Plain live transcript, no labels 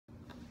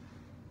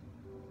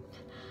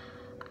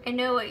I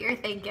know what you're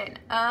thinking.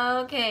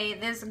 Okay,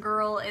 this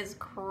girl is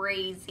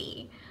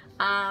crazy.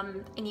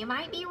 And you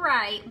might be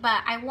right,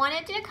 but I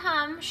wanted to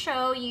come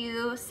show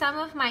you some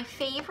of my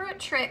favorite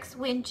tricks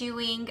when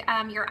doing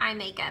your eye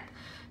makeup.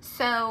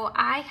 So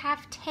I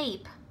have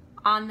tape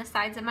on the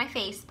sides of my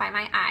face by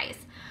my eyes.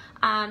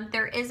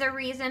 There is a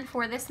reason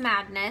for this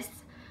madness.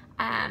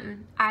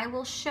 I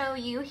will show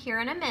you here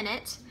in a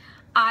minute.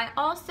 I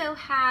also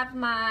have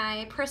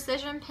my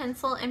precision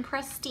pencil in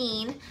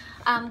Pristine.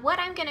 What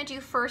I'm gonna do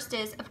first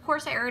is, of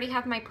course I already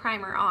have my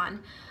primer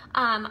on.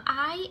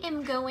 I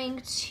am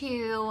going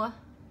to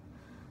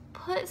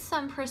put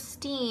some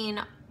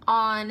Pristine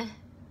on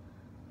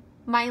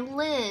my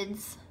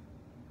lids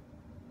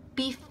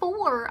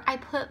before I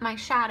put my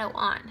shadow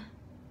on.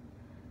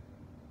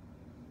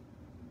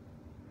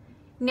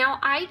 Now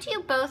I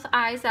do both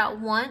eyes at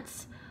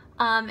once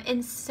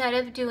instead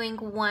of doing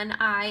one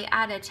eye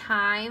at a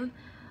time.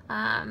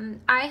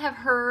 I have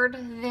heard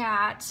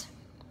that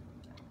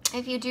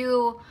if you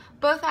do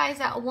both eyes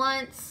at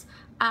once,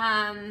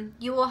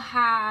 you will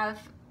have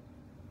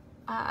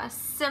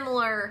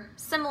similar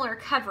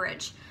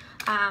coverage,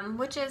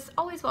 which is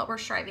always what we're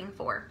striving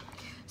for.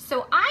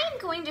 So I am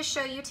going to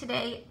show you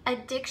today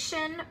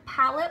Addiction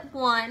Palette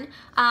 1.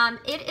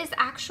 It is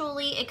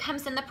actually, it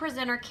comes in the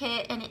presenter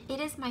kit, and it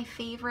is my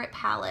favorite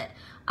palette.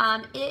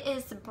 It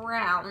is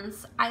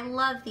browns. I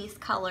love these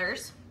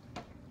colors.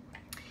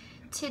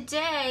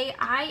 Today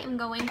I am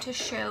going to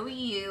show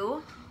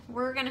you,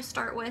 we're going to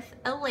start with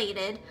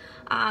Elated.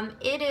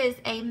 It is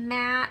a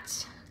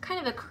matte, kind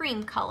of a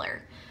cream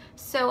color.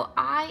 So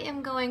I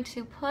am going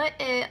to put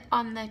it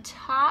on the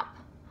top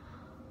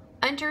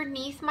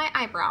underneath my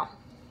eyebrow.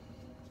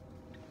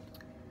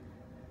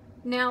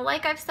 Now,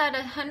 like I've said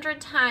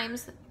 100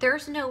 times,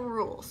 there's no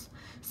rules.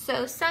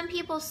 So some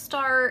people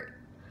start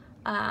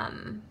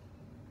down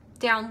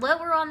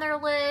lower on their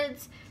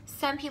lids.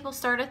 Some people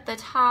start at the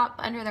top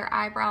under their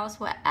eyebrows,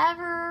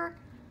 whatever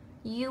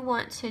you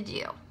want to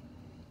do.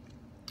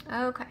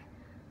 Okay.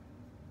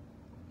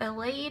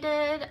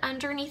 Elated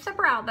underneath the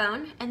brow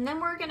bone, and then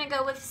we're gonna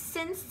go with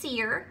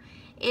Sincere.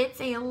 It's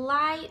a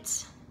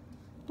light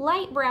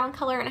brown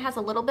color, and it has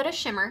a little bit of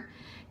shimmer.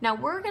 Now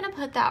we're gonna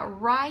put that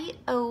right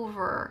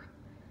over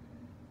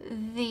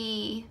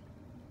the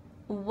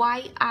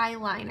white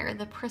eyeliner,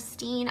 the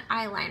Pristine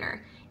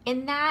eyeliner.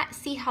 And that,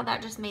 see how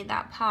that just made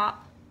that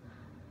pop?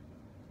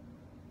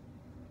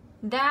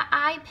 That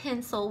eye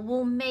pencil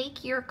will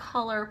make your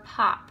color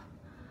pop.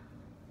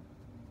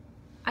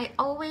 I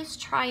always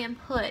try and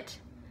put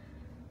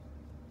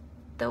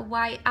the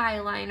white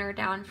eyeliner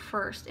down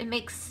first. It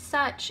makes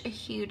such a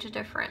huge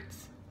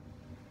difference.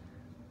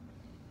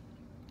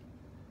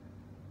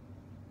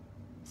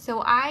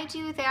 So I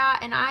do that,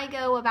 and I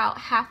go about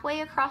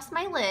halfway across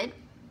my lid.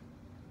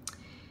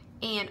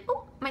 And,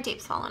 oh, my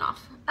tape's falling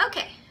off.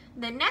 Okay,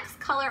 the next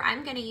color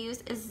I'm gonna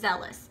use is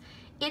Zealous.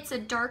 It's a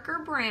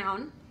darker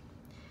brown,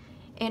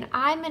 and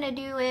I'm gonna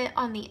do it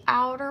on the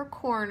outer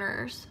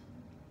corners.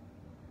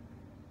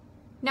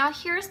 Now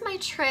here's my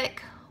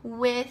trick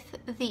with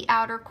the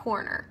outer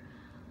corner.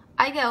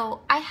 I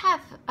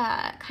have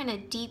kind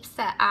of deep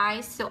set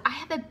eyes, so I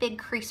have a big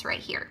crease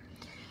right here.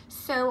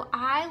 So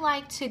I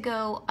like to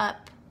go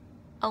up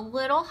a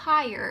little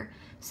higher,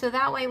 so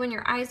that way when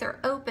your eyes are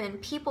open,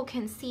 people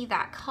can see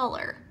that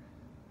color.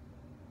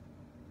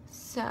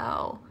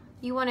 So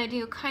you want to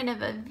do kind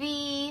of a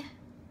V,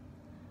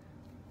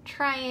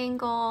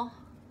 triangle,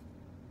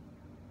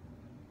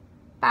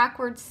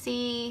 backward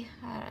C.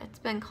 It's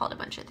been called a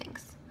bunch of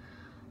things.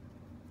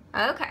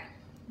 Okay,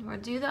 we'll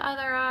do the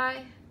other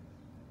eye.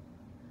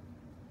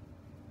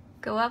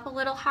 Go up a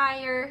little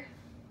higher.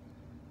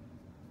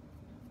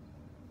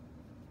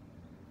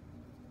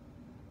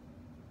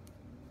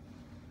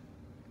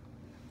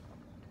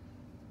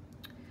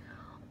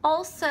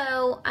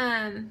 Also,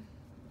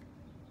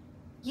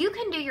 you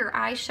can do your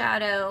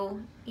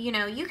eyeshadow,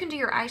 you can do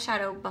your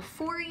eyeshadow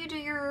before you do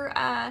your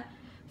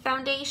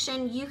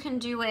foundation. You can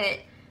do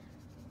it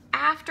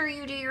after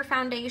you do your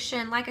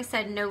foundation. Like I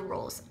said, no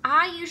rules.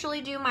 I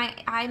usually do my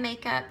eye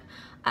makeup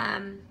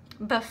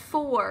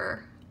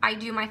before I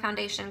do my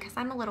foundation because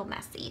I'm a little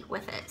messy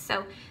with it.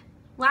 So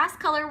last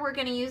color we're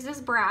going to use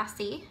is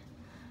Brassy,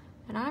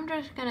 and I'm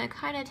just going to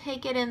kind of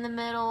take it in the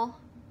middle,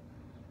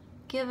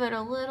 give it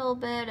a little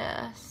bit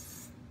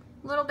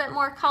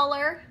more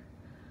color,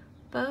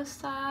 both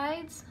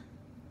sides.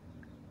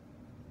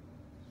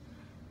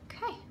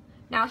 Okay,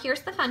 now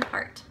here's the fun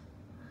part.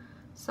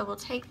 So we'll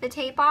take the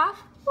tape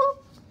off.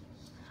 Whoop.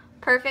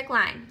 Perfect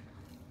line.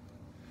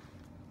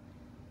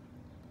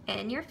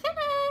 And you're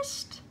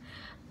finished.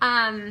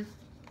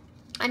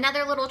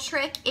 Another little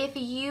trick, if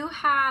you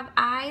have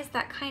eyes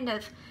that kind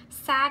of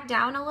sag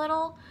down a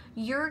little,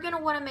 you're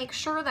gonna wanna make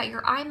sure that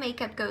your eye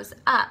makeup goes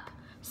up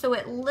so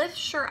it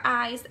lifts your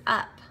eyes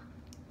up.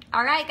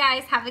 All right,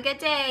 guys, have a good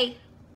day.